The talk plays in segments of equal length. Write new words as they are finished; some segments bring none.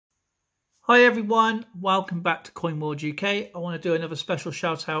Hi everyone, welcome back to Coin World UK. I want to do another special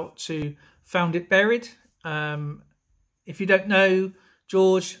shout out to Found It Buried. If you don't know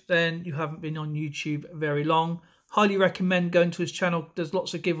George, then you haven't been on YouTube very long. Highly recommend going to his channel. There's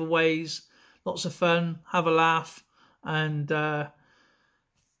lots of giveaways, lots of fun, have a laugh, and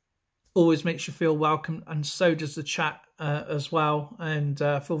always makes you feel welcome, and so does the chat as well. And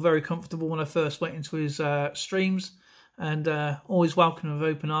I feel very comfortable when I first went into his streams, and always welcome with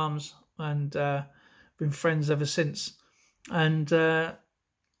open arms, and been friends ever since. And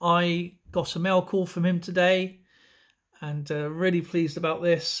I got a mail call from him today, and really pleased about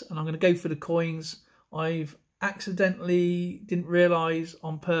this. And I'm going to go for the coins. I've accidentally didn't realise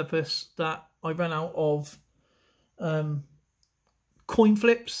on purpose that I ran out of coin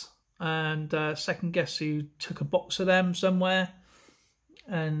flips, and second guess who took a box of them somewhere,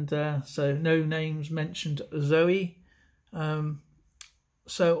 and so no names mentioned Zoe.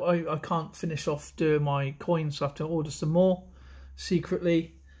 So I can't finish off doing my coins, so I have to order some more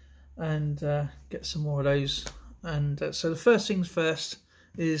secretly and get some more of those. And so the first things first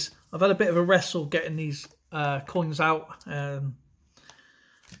is I've had a bit of a wrestle getting these coins out,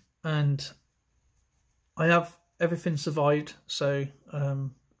 and I have everything survived, so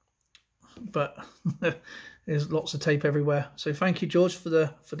but there's lots of tape everywhere. So thank you, George, for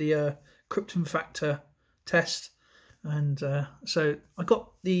the Krypton Factor test. And so I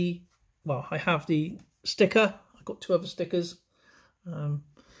got I have the sticker. I got two other stickers.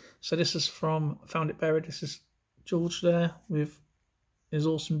 So this is from Found It Buried. This is George there with his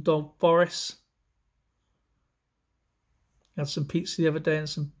awesome dog Boris. He had some pizza the other day and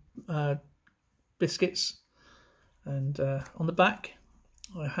some biscuits. And on the back,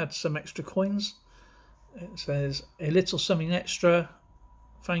 I had some extra coins. It says, "A little something extra.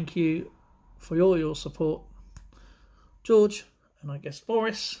 Thank you for all your support, George," and I guess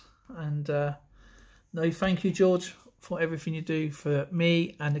Boris. And no, thank you, George, for everything you do for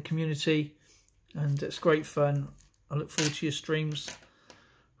me and the community. And it's great fun. I look forward to your streams.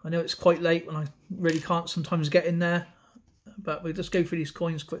 I know it's quite late when I really can't sometimes get in there, but we'll just go through these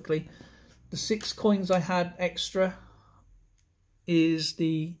coins quickly. The 6 coins I had extra is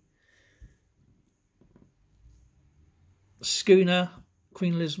the schooner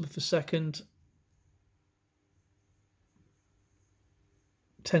Queen Elizabeth II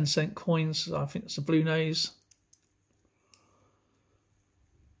 10-cent coins. I think it's a blue nose.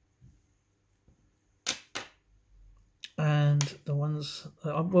 And the ones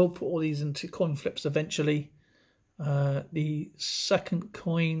I will put all these into coin flips eventually. The second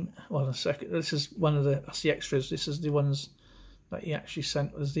coin, well, the second, this is one of that's the extras. This is the ones that he actually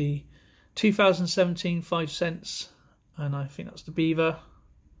sent, was the 2017 5 cents, and I think that's the beaver.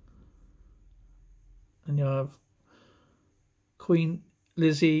 And you have Queen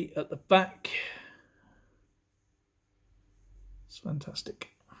Lizzie at the back. It's fantastic.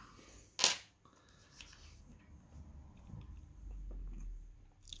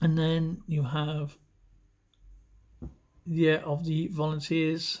 And then you have the Year of the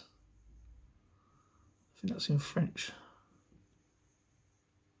Volunteers. I think that's in French.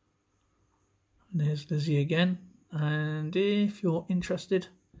 And there's Lizzie again. And if you're interested,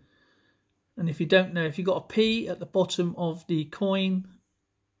 and if you don't know, if you've got a P at the bottom of the coin,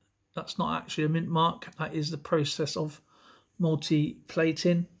 that's not actually a mint mark. That is the process of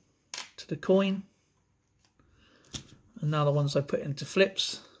multi-plating to the coin. And now the ones I put into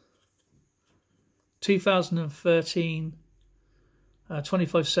flips. 2013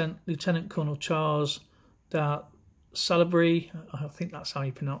 25-cent Lieutenant Colonel Charles da Salabri. I think that's how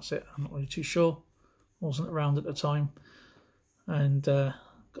you pronounce it. I'm not really too sure. Wasn't around at the time. And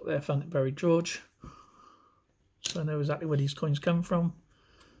got there, Found It Buried George. So I know exactly where these coins come from.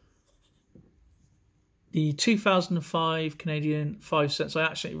 The 2005 Canadian 5 cents. I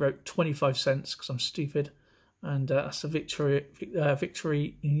actually wrote 25 cents because I'm stupid. And that's a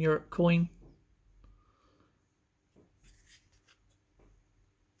victory in Europe coin.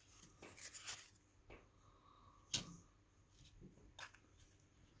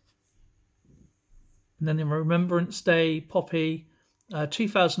 And then in Remembrance Day, Poppy,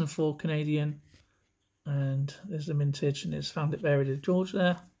 2004 Canadian, and there's the mintage, and it's Found It Buried at George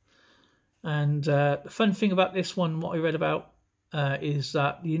there. And the fun thing about this one, what I read about, is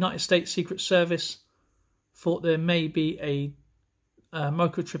that the United States Secret Service thought there may be a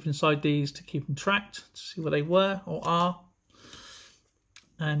microchip inside these to keep them tracked, to see where they were or are.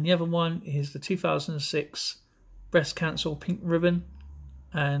 And the other one is the 2006 Breast Cancer Pink Ribbon,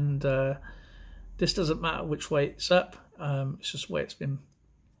 and this doesn't matter which way it's up, it's just where it's been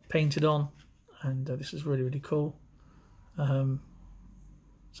painted on, and this is really, really cool.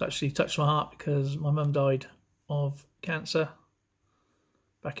 It's actually touched my heart because my mum died of cancer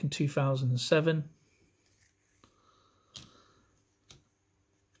back in 2007.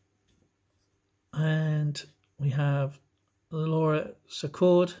 And we have Laura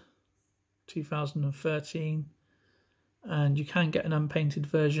Secord, 2013. And you can get an unpainted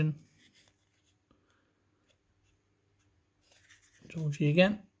version. Georgie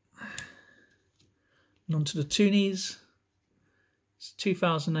again. And on to the Toonies. It's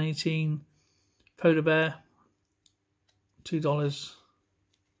 2018 Polar Bear, $2.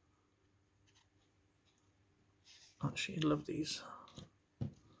 Actually, I love these.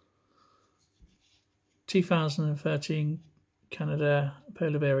 2013 Canada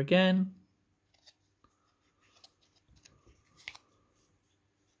Polar Bear again.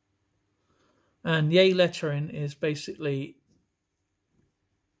 And the A lettering is basically,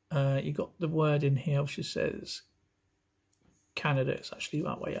 you got the word in here which says Canada. It's actually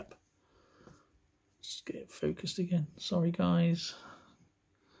that way up. Let's get it focused again. Sorry, guys.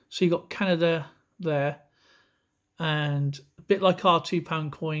 So you got Canada there, and a bit like our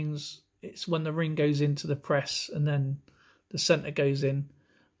 £2 coins, it's when the ring goes into the press and then the centre goes in,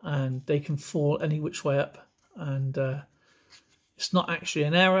 and they can fall any which way up. And it's not actually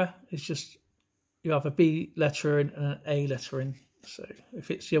an error. It's just you have a B lettering and an A lettering. So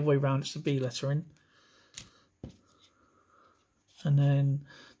if it's the other way around, it's the B lettering. And then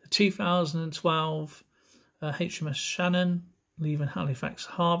the 2012 HMS Shannon leaving Halifax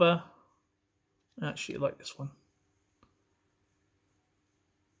Harbour. I actually like this one.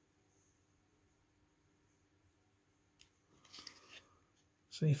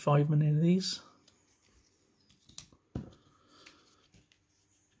 So need 5 million of these.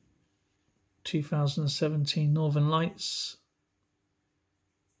 (2017) Northern Lights.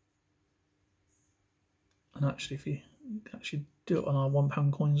 And actually, if you actually do it on our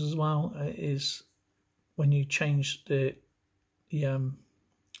 £1 coins as well, it is when you change the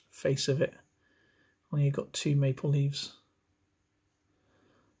face of it, when you've got 2 maple leaves.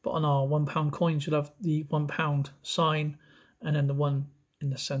 But on our £1 coins, you'll have the £1 sign and then the 1 in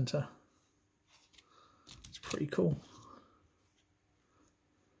the centre. It's pretty cool.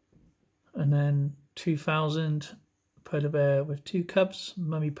 And then 2000 Polar Bear with 2 cubs,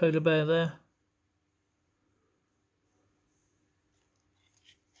 Mummy Polar Bear there.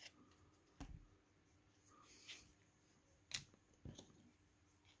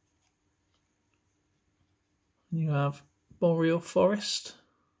 You have Boreal Forest,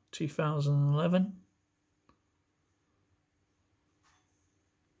 2011.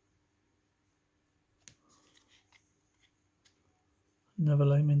 Another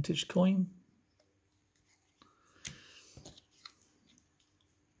low mintage coin.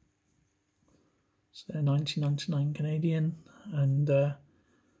 So 1999 Canadian,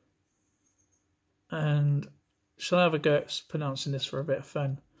 and shall I have a go at pronouncing this for a bit of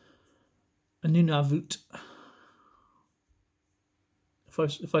fun? Nunavut.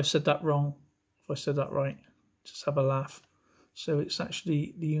 If I said that wrong, if I said that right, just have a laugh. So it's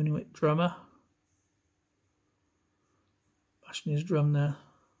actually the Inuit drummer. Bashing his drum there.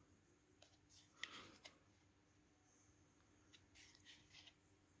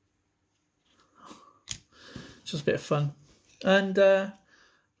 Just a bit of fun. And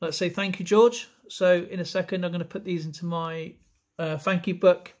let's say thank you, George. So in a second, I'm going to put these into my thank you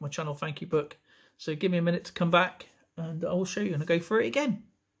book, my channel thank you book. So give me a minute to come back and I will show you and I'll go through it again.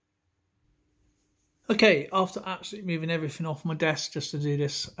 Okay, after absolutely moving everything off my desk just to do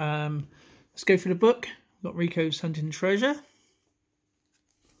this, let's go through the book. We've got Rico's Hunting Treasure.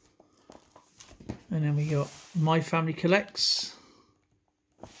 And then we got My Family Collects.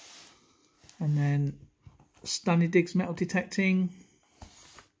 And then Stanley Diggs Metal Detecting.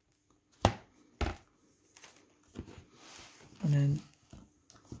 And then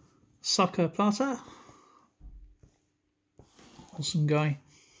Saka Plata. Awesome guy.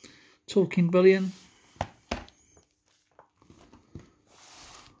 Talking Bullion.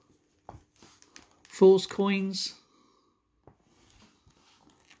 Fool's Coins.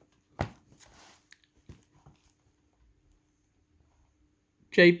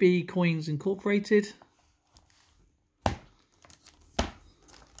 JB Coins Incorporated.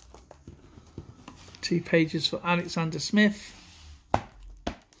 Two pages for Alexander Smith.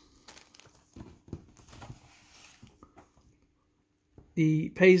 The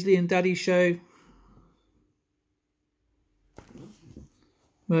Paisley and Daddy Show.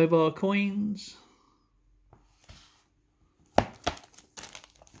 Mobile Coins.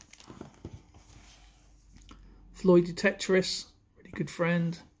 Floyd Detectorist, really good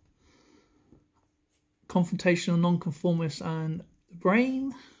friend. Confrontational Nonconformist and the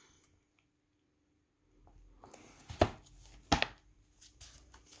brain.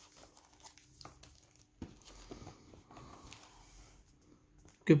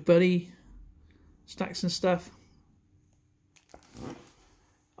 Good buddy. Stacks and stuff.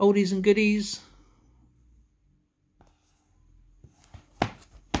 Oldies and goodies.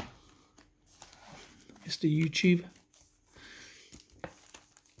 Mr. YouTube.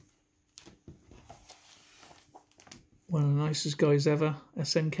 One of the nicest guys ever.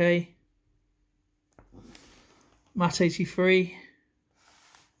 SNK. Matt 83.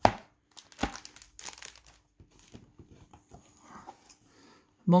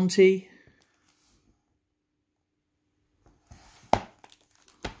 Monty.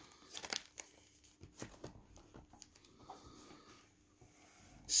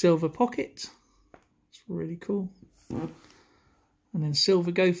 Silver Pocket. It's really cool. And then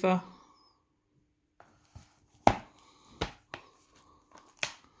Silver Gopher.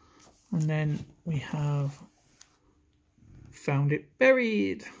 And then we have Found It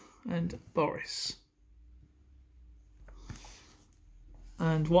Buried and Boris.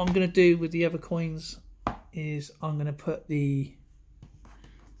 And what I'm going to do with the other coins is I'm going to put the,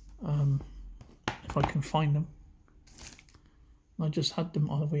 if I can find them. I just had them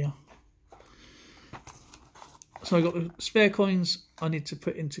over here. So I got the spare coins I need to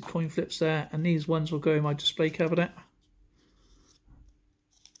put into coin flips there, and these ones will go in my display cabinet.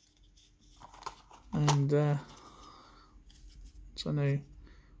 And so I know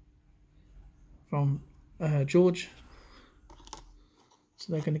from George,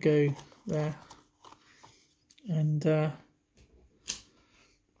 so they're going to go there.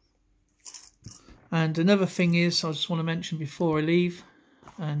 And another thing is, I just want to mention before I leave,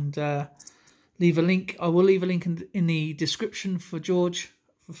 and leave a link. I will leave a link in the description for George,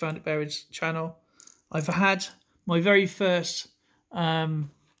 for Found It Buried's channel. I've had my very first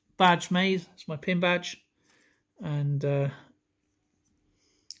badge made. It's my pin badge, and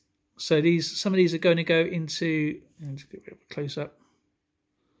so some of these are going to go into. Let's get a bit of a close up.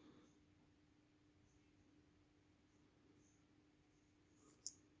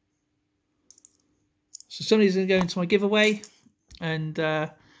 So some of these are going to go into my giveaway, and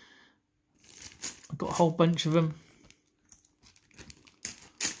I've got a whole bunch of them.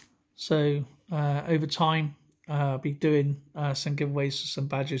 So over time, I'll be doing some giveaways for some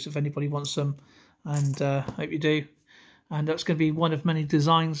badges if anybody wants them, and hope you do. And that's going to be one of many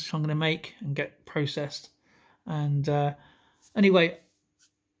designs I'm going to make and get processed. And anyway,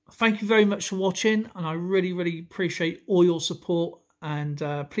 thank you very much for watching, and I really, really appreciate all your support. And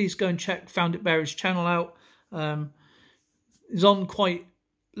please go and check Found It Buried's channel out. It's on quite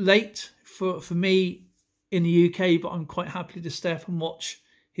late for me in the UK, but I'm quite happy to stay up and watch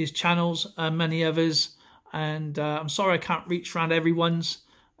his channels and many others. And I'm sorry I can't reach around everyone's,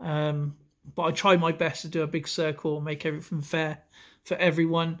 but I try my best to do a big circle and make everything fair for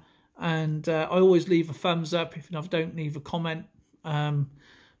everyone. And I always leave a thumbs up if I don't leave a comment.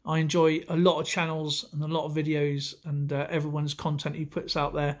 I enjoy a lot of channels and a lot of videos, and everyone's content he puts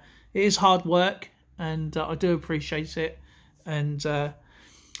out there. It is hard work, and I do appreciate it. And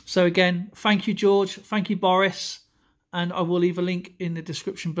so again, thank you, George. Thank you, Boris. And I will leave a link in the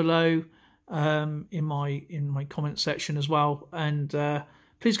description below, in my comment section as well. And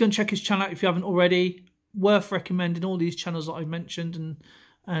please go and check his channel out if you haven't already. Worth recommending all these channels that I've mentioned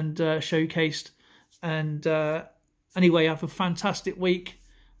and showcased. And anyway, have a fantastic week.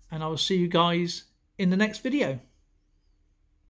 And I will see you guys in the next video.